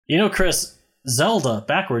Chris, Zelda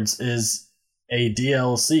backwards is a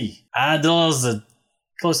DLC.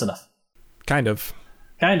 Close enough. Kind of.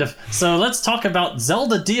 So let's talk about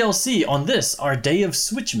Zelda DLC on this, our day of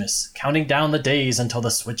Switchmas, counting down the days until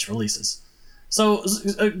the Switch releases. So,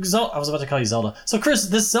 I was about to call you Zelda. So, Chris,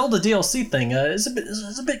 this Zelda DLC thing is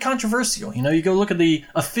a bit controversial. You go look at the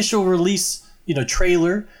official release,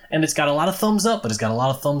 trailer, and it's got a lot of thumbs up, but it's got a lot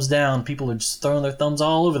of thumbs down. People are just throwing their thumbs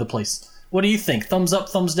all over the place. What do you think? Thumbs up,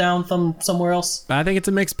 thumbs down, thumb somewhere else? I think it's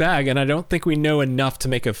a mixed bag, and I don't think we know enough to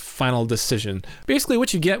make a final decision. Basically,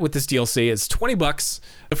 what you get with this DLC is $20.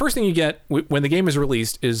 The first thing you get when the game is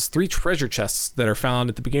released is 3 treasure chests that are found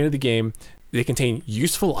at the beginning of the game. They contain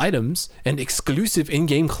useful items and exclusive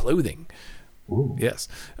in-game clothing. Ooh. Yes.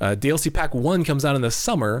 DLC Pack 1 comes out in the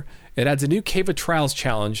summer. It adds a new Cave of Trials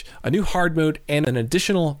challenge, a new hard mode, and an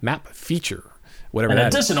additional map feature.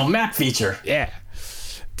 Map feature? Yeah.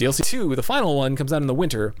 DLC 2, the final one, comes out in the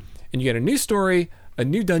winter, and you get a new story, a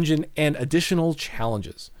new dungeon, and additional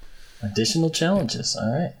challenges. All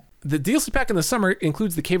right. The DLC pack in the summer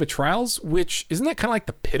includes the Cave of Trials, which isn't that kind of like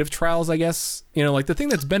the Pit of Trials, I guess? Like the thing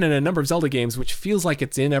that's been in a number of Zelda games, which feels like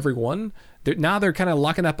it's in every one. Now they're kind of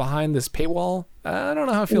locking that behind this paywall. I don't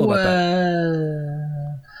know how I feel about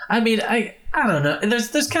that. I mean, I don't know.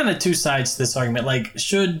 There's kind of two sides to this argument. Like,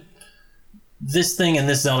 should this thing in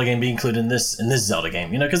this Zelda game be included in this Zelda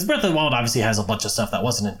game? Because Breath of the Wild obviously has a bunch of stuff that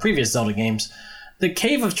wasn't in previous Zelda games. The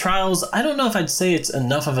Cave of Trials, I don't know if I'd say it's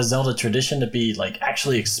enough of a Zelda tradition to be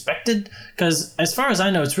actually expected, because as far as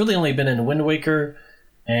I know, it's really only been in Wind Waker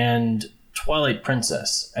and Twilight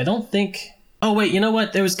Princess. I don't think... Oh wait, you know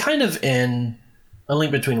what? It was kind of in A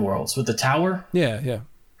Link Between Worlds with the tower. Yeah.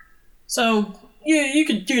 So yeah, you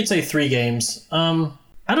could say 3 games.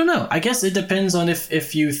 I don't know. I guess it depends on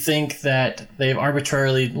if you think that they've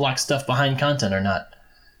arbitrarily locked stuff behind content or not.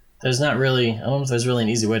 I don't know if there's really an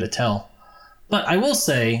easy way to tell. But I will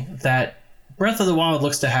say that Breath of the Wild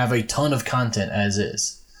looks to have a ton of content as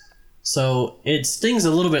is. So it stings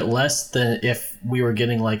a little bit less than if we were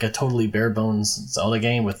getting a totally bare bones Zelda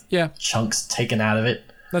game with chunks taken out of it.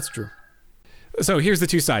 That's true. So here's the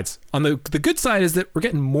two sides. On the good side is that we're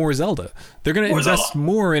getting more Zelda. They're going to invest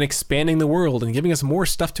more in expanding the world and giving us more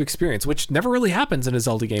stuff to experience, which never really happens in a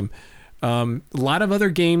Zelda game. A lot of other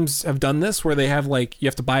games have done this where they have you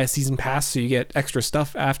have to buy a season pass so you get extra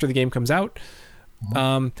stuff after the game comes out.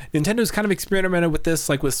 Nintendo's kind of experimented with this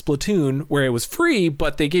with Splatoon, where it was free,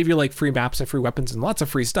 but they gave you free maps and free weapons and lots of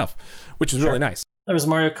free stuff, which is really nice. There was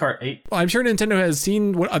Mario Kart 8. Well, I'm sure Nintendo has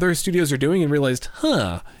seen what other studios are doing and realized,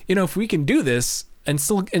 if we can do this and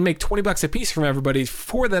make $20 a piece from everybody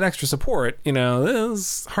for that extra support,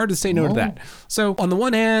 it's hard to say no to that. So on the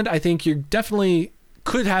one hand, I think you definitely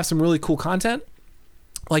could have some really cool content.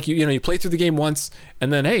 You play through the game once,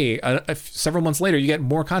 and then several months later you get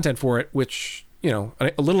more content for it, which a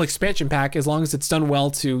little expansion pack, as long as it's done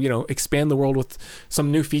well to expand the world with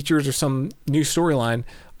some new features or some new storyline.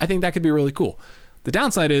 I think that could be really cool. The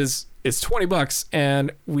downside is it's $20,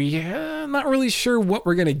 and we're not really sure what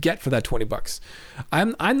we're gonna get for that $20.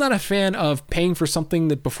 I'm not a fan of paying for something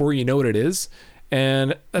that before you know what it is,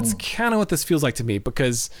 and that's kind of what this feels like to me,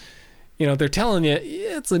 because they're telling you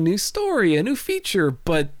it's a new story, a new feature,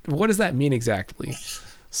 but what does that mean exactly?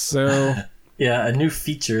 So yeah, a new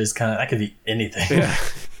feature is that could be anything. Yeah.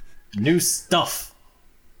 New stuff.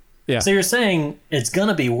 Yeah. So you're saying it's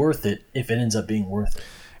gonna be worth it if it ends up being worth it.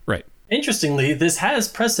 Right. Interestingly, this has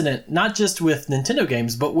precedent not just with Nintendo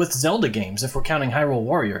games, but with Zelda games, if we're counting Hyrule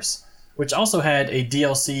Warriors, which also had a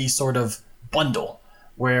DLC sort of bundle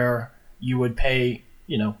where you would pay,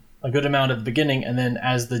 a good amount at the beginning, and then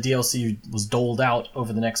as the DLC was doled out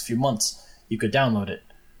over the next few months, you could download it.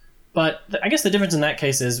 But I guess the difference in that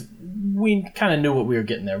case is we kind of knew what we were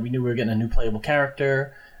getting there. We knew we were getting a new playable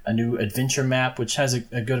character, a new adventure map, which has a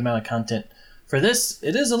good amount of content. For this,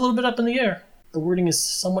 it is a little bit up in the air. The wording is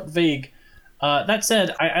somewhat vague. That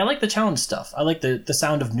said, I like the challenge stuff. I like the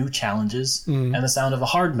sound of new challenges and the sound of a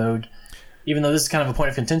hard mode, even though this is kind of a point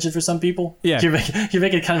of contention for some people. Yeah. You're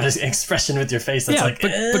making kind of an expression with your face that's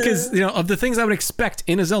because of the things I would expect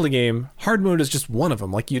in a Zelda game, hard mode is just one of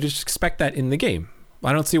them. You just expect that in the game.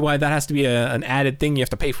 I don't see why that has to be an added thing you have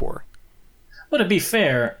to pay for. Well, to be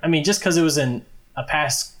fair, just because it was in a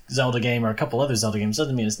past Zelda game or a couple other Zelda games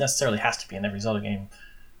doesn't mean it necessarily has to be in every Zelda game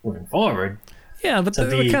moving forward. Yeah, but to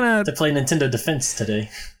play Nintendo defense today,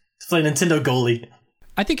 to play Nintendo goalie.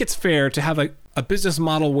 I think it's fair to have a business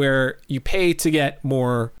model where you pay to get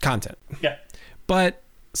more content. Yeah. But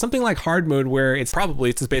something like hard mode, where it's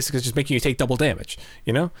as basic as just making you take double damage,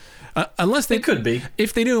 unless they could be.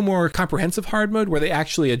 If they do a more comprehensive hard mode where they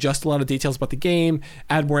actually adjust a lot of details about the game,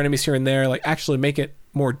 add more enemies here and there, actually make it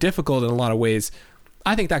more difficult in a lot of ways,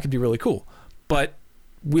 I think that could be really cool. But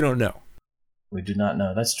we don't know. We do not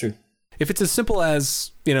know. That's true. If it's as simple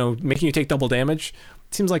as, making you take double damage,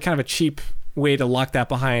 it seems like kind of a cheap way to lock that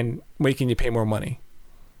behind making you pay more money.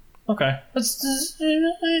 Okay. It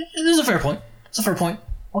is a fair point. It's a fair point.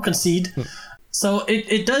 I'll concede. So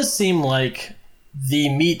it does seem like the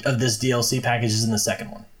meat of this DLC package is in the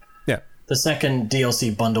second one. Yeah. The second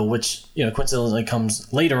DLC bundle, which, coincidentally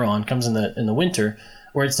comes later on, comes in the winter,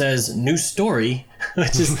 where it says new story,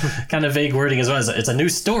 which is kind of vague wording as well. It's a new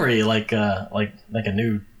story, like a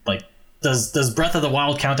new, like, does Breath of the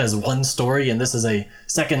Wild count as one story and this is a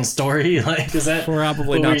second story? Like, is that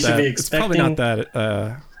probably what not we should that? be expecting? It's probably not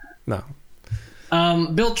that. No.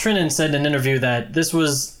 Bill Trinan said in an interview that this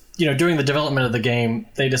was, during the development of the game,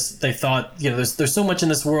 they thought, there's so much in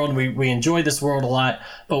this world, and we enjoy this world a lot,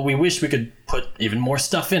 but we wish we could put even more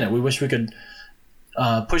stuff in it. We wish we could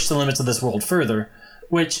push the limits of this world further,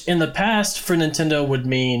 which in the past for Nintendo would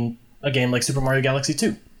mean a game like Super Mario Galaxy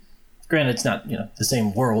 2. Granted, it's not, the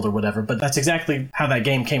same world or whatever, but that's exactly how that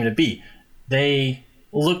game came to be. They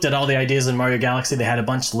looked at all the ideas in Mario Galaxy, they had a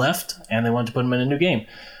bunch left, and they wanted to put them in a new game.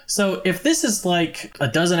 So if this is like a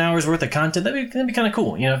dozen hours worth of content, that'd be kind of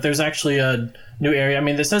cool. If there's actually a new area. I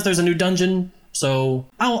mean, it says there's a new dungeon, so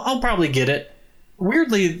I'll probably get it.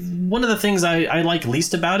 Weirdly, one of the things I like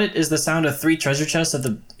least about it is the sound of 3 treasure chests that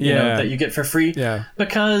that you get for free. Yeah.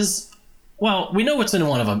 Because, well, we know what's in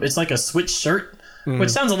one of them. It's like a Switch shirt, which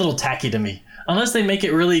sounds a little tacky to me. Unless they make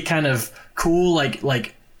it really kind of cool,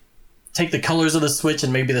 like take the colors of the Switch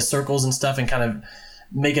and maybe the circles and stuff and kind of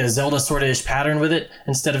make it a Zelda sort-of-ish pattern with it,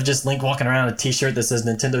 instead of just Link walking around a t-shirt that says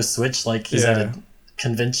Nintendo Switch like he's at a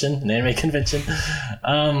convention, an anime convention.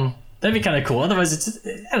 That'd be kind of cool. Otherwise,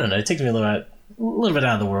 I don't know, it takes me a little bit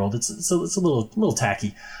out of the world. It's a little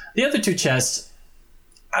tacky. The other 2 chests,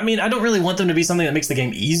 I mean, I don't really want them to be something that makes the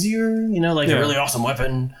game easier, like a really awesome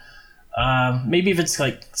weapon. Maybe if it's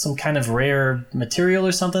like some kind of rare material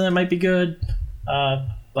or something, that might be good.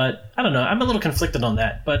 But I don't know. I'm a little conflicted on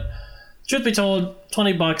that. But truth be told,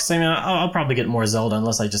 $20. I mean, I'll probably get more Zelda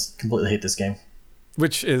unless I just completely hate this game.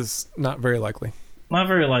 Which is not very likely. Not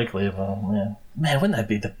very likely. Well, yeah. Man, wouldn't that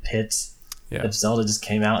be the pits? Yeah. If Zelda just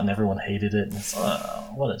came out and everyone hated it. And it's,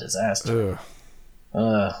 what a disaster.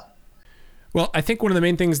 Well, I think one of the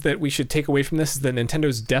main things that we should take away from this is that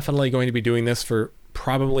Nintendo's definitely going to be doing this for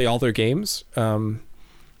probably all their games.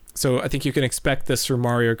 So I think you can expect this for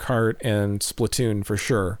Mario Kart and Splatoon for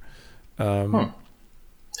sure. I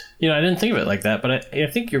didn't think of it like that, but I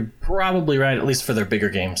think you're probably right, at least for their bigger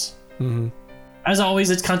games. Mm-hmm. As always,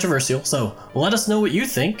 it's controversial, so let us know what you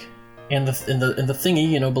think in the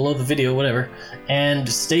thingy, below the video, whatever. And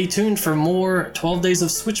stay tuned for more 12 Days of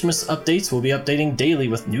Switchmas updates. We'll be updating daily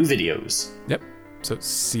with new videos. Yep. So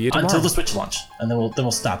see you tomorrow. Until the Switch launch, and then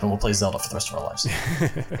we'll stop and we'll play Zelda for the rest of our lives.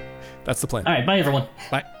 That's the plan. All right, bye everyone.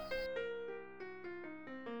 Bye.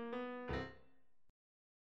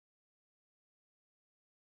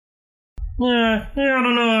 Yeah, I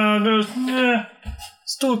don't know.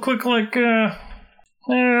 Let's do a quick, I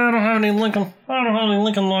don't have any Lincoln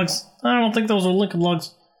logs. I don't think those are Lincoln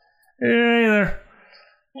logs. Hey there.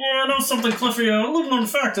 Yeah, I know something, Cliffy. A little known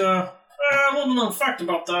fact. A little known fact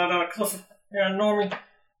about that, Cliffy. Yeah, Normie.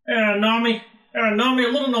 Yeah, Nami. Yeah, Nami. A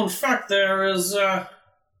little known fact there is, the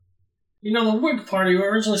Whig Party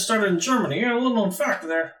originally started in Germany. Yeah, a little known fact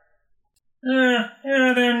there. Yeah,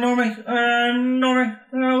 there, Normie. A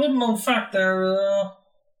little known fact there.